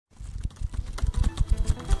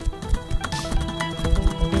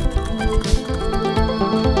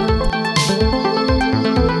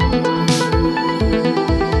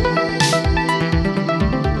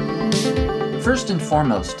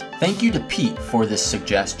foremost, thank you to Pete for this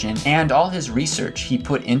suggestion and all his research he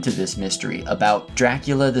put into this mystery about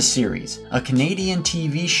Dracula the series, a Canadian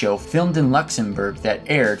TV show filmed in Luxembourg that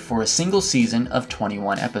aired for a single season of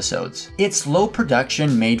 21 episodes. Its low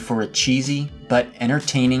production made for a cheesy but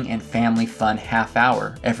entertaining and family fun half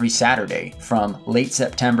hour every Saturday from late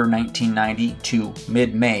September 1990 to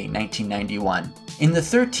mid-May 1991. In the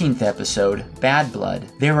 13th episode, Bad Blood,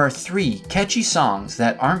 there are 3 catchy songs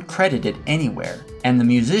that aren't credited anywhere, and the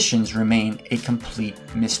musicians remain a complete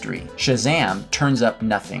mystery. Shazam turns up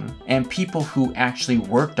nothing, and people who actually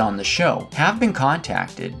worked on the show have been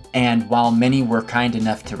contacted, and while many were kind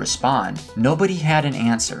enough to respond, nobody had an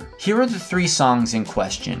answer. Here are the 3 songs in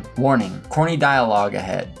question. Warning, corny dialogue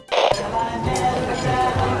ahead.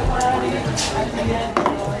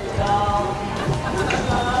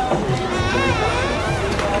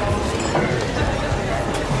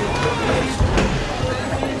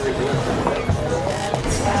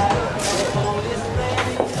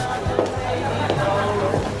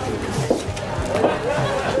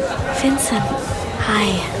 Vincent, hi.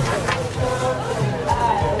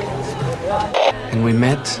 And we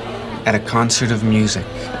met at a concert of music.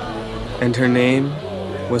 And her name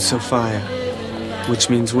was Sophia, which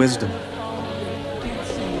means wisdom.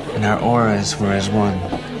 And our auras were as one.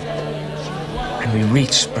 And we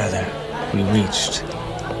reached, brother, we reached.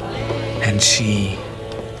 And she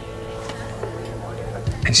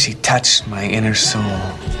touched my inner soul.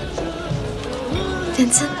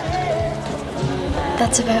 Vincent?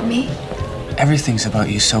 That's about me? Everything's about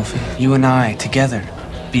you, Sophie. You and I, together.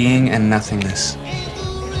 Being and nothingness.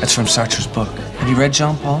 That's from Sartre's book. Have you read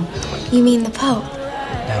Jean-Paul? You mean the Pope?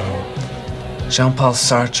 No. Jean-Paul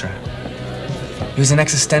Sartre. He was an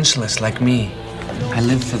existentialist like me. I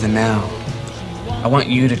live for the now. I want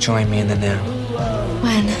you to join me in the now.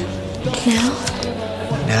 When?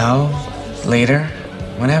 Now? Now? Later?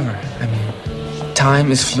 Whenever. I mean,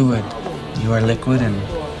 time is fluid. You are liquid and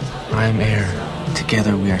I'm air.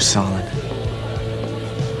 Together we are solid.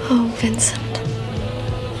 Oh, Vincent.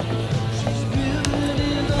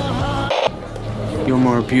 You're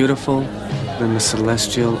more beautiful than the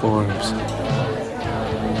celestial orbs.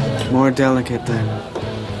 More delicate than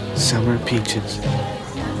summer peaches.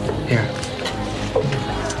 Here.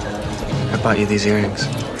 I bought you these earrings.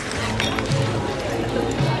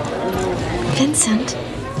 Vincent,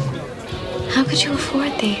 how could you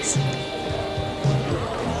afford these?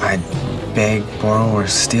 I'd beg, borrow, or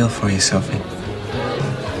steal for you, Sophie.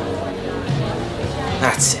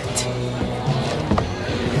 That's it.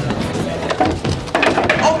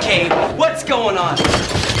 Okay, what's going on?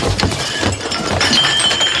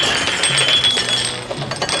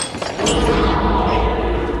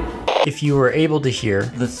 If you were able to hear,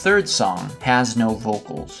 the 3rd song has no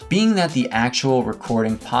vocals. Being that the actual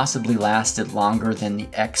recording possibly lasted longer than the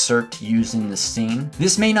excerpt used in the scene,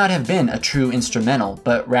 this may not have been a true instrumental,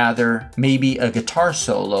 but rather maybe a guitar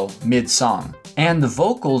solo mid-song. And the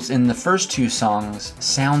vocals in the first 2 songs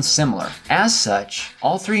sound similar. As such,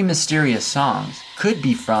 all 3 mysterious songs could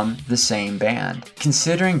be from the same band.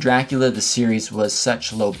 Considering Dracula the series was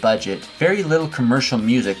such low budget, very little commercial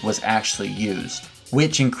music was actually used,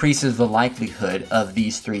 which increases the likelihood of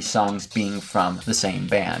these 3 songs being from the same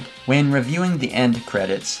band. When reviewing the end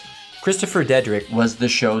credits, Christopher Dedrick was the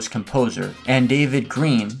show's composer, and David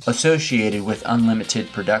Green, associated with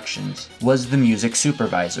Unlimited Productions, was the music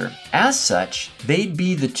supervisor. As such, they'd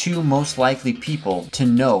be the 2 most likely people to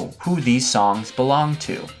know who these songs belong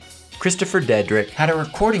to. Christopher Dedrick had a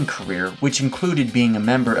recording career which included being a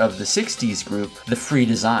member of the 60s group The Free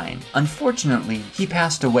Design. Unfortunately, he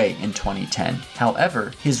passed away in 2010.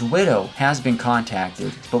 However, his widow has been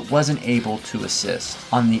contacted but wasn't able to assist.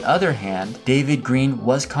 On the other hand, David Green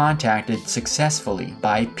was contacted successfully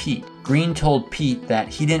by Pete. Green told Pete that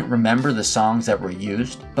he didn't remember the songs that were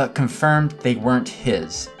used, but confirmed they weren't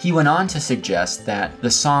his. He went on to suggest that the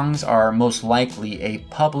songs are most likely a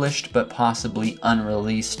published but possibly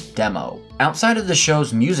unreleased demo. Outside of the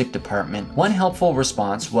show's music department, one helpful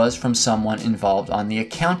response was from someone involved on the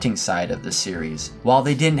accounting side of the series. While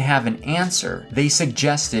they didn't have an answer, they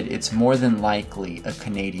suggested it's more than likely a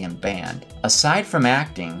Canadian band. Aside from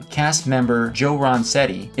acting, cast member Joe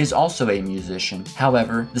Ronsetti is also a musician.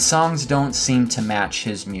 However, the songs don't seem to match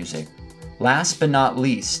his music. Last but not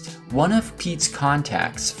least, one of Pete's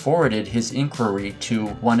contacts forwarded his inquiry to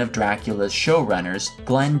one of Dracula's showrunners,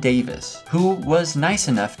 Glenn Davis, who was nice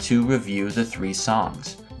enough to review the 3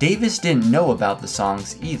 songs. Davis didn't know about the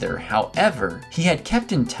songs either. However, he had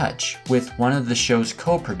kept in touch with one of the show's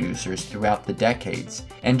co-producers throughout the decades,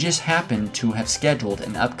 and just happened to have scheduled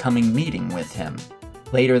an upcoming meeting with him.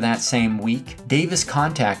 Later that same week, Davis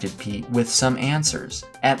contacted Pete with some answers.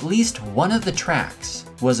 At least one of the tracks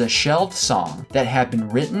was a shelved song that had been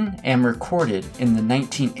written and recorded in the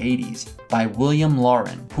 1980s by William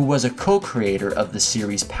Lauren, who was a co-creator of the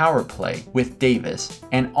series Power Play with Davis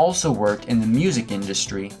and also worked in the music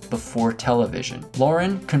industry before television.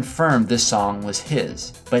 Lauren confirmed this song was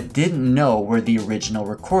his, but didn't know where the original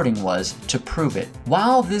recording was to prove it.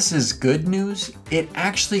 While this is good news, it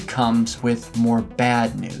actually comes with more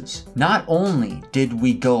bad news. Not only did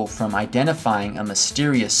we go from identifying a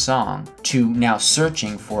mysterious song to now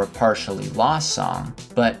searching for a partially lost song,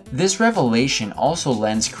 but this revelation also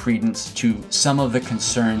lends credence to some of the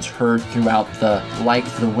concerns heard throughout the Like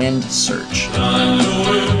the Wind search,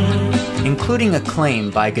 including a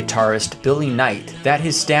claim by guitarist Billy Knight that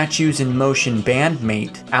his Statues in Motion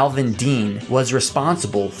bandmate Alvin Dean was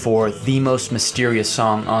responsible for the most mysterious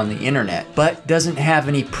song on the internet, but doesn't have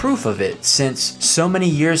any proof of it since so many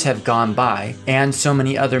years have gone by and so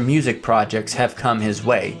many other music projects have come his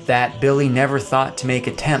way that Billy never thought to make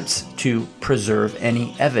attempts to preserve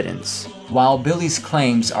any evidence. While Billy's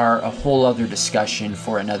claims are a whole other discussion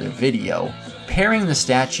for another video, pairing the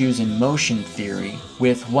Statues in Motion theory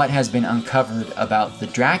with what has been uncovered about the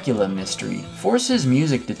Dracula mystery forces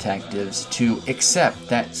music detectives to accept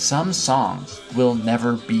that some songs will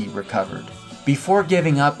never be recovered. Before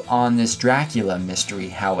giving up on this Dracula mystery,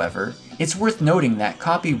 however, it's worth noting that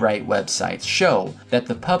copyright websites show that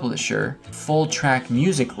the publisher, Full Track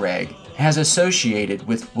Music Reg, has associated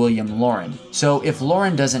with William Lauren. So if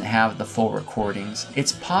Lauren doesn't have the full recordings,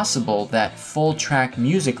 it's possible that Full Track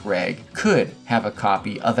Music Reg could have a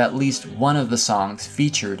copy of at least one of the songs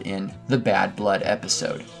featured in the Bad Blood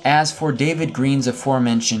episode. As for David Green's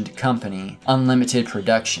aforementioned company, Unlimited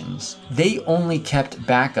Productions, they only kept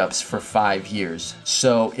backups for 5 years.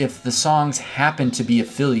 So if the songs happen to be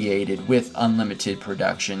affiliated with Unlimited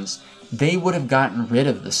Productions, they would have gotten rid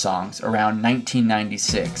of the songs around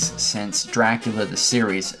 1996 since Dracula the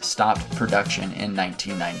series stopped production in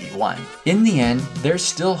 1991. In the end, there's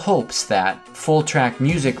still hopes that Full Track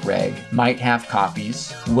Music Reg might have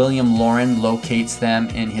copies, William Lauren locates them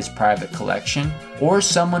in his private collection, or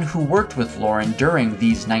someone who worked with Lauren during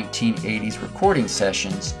these 1980s recording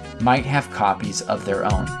sessions might have copies of their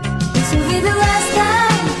own. This will be the last time.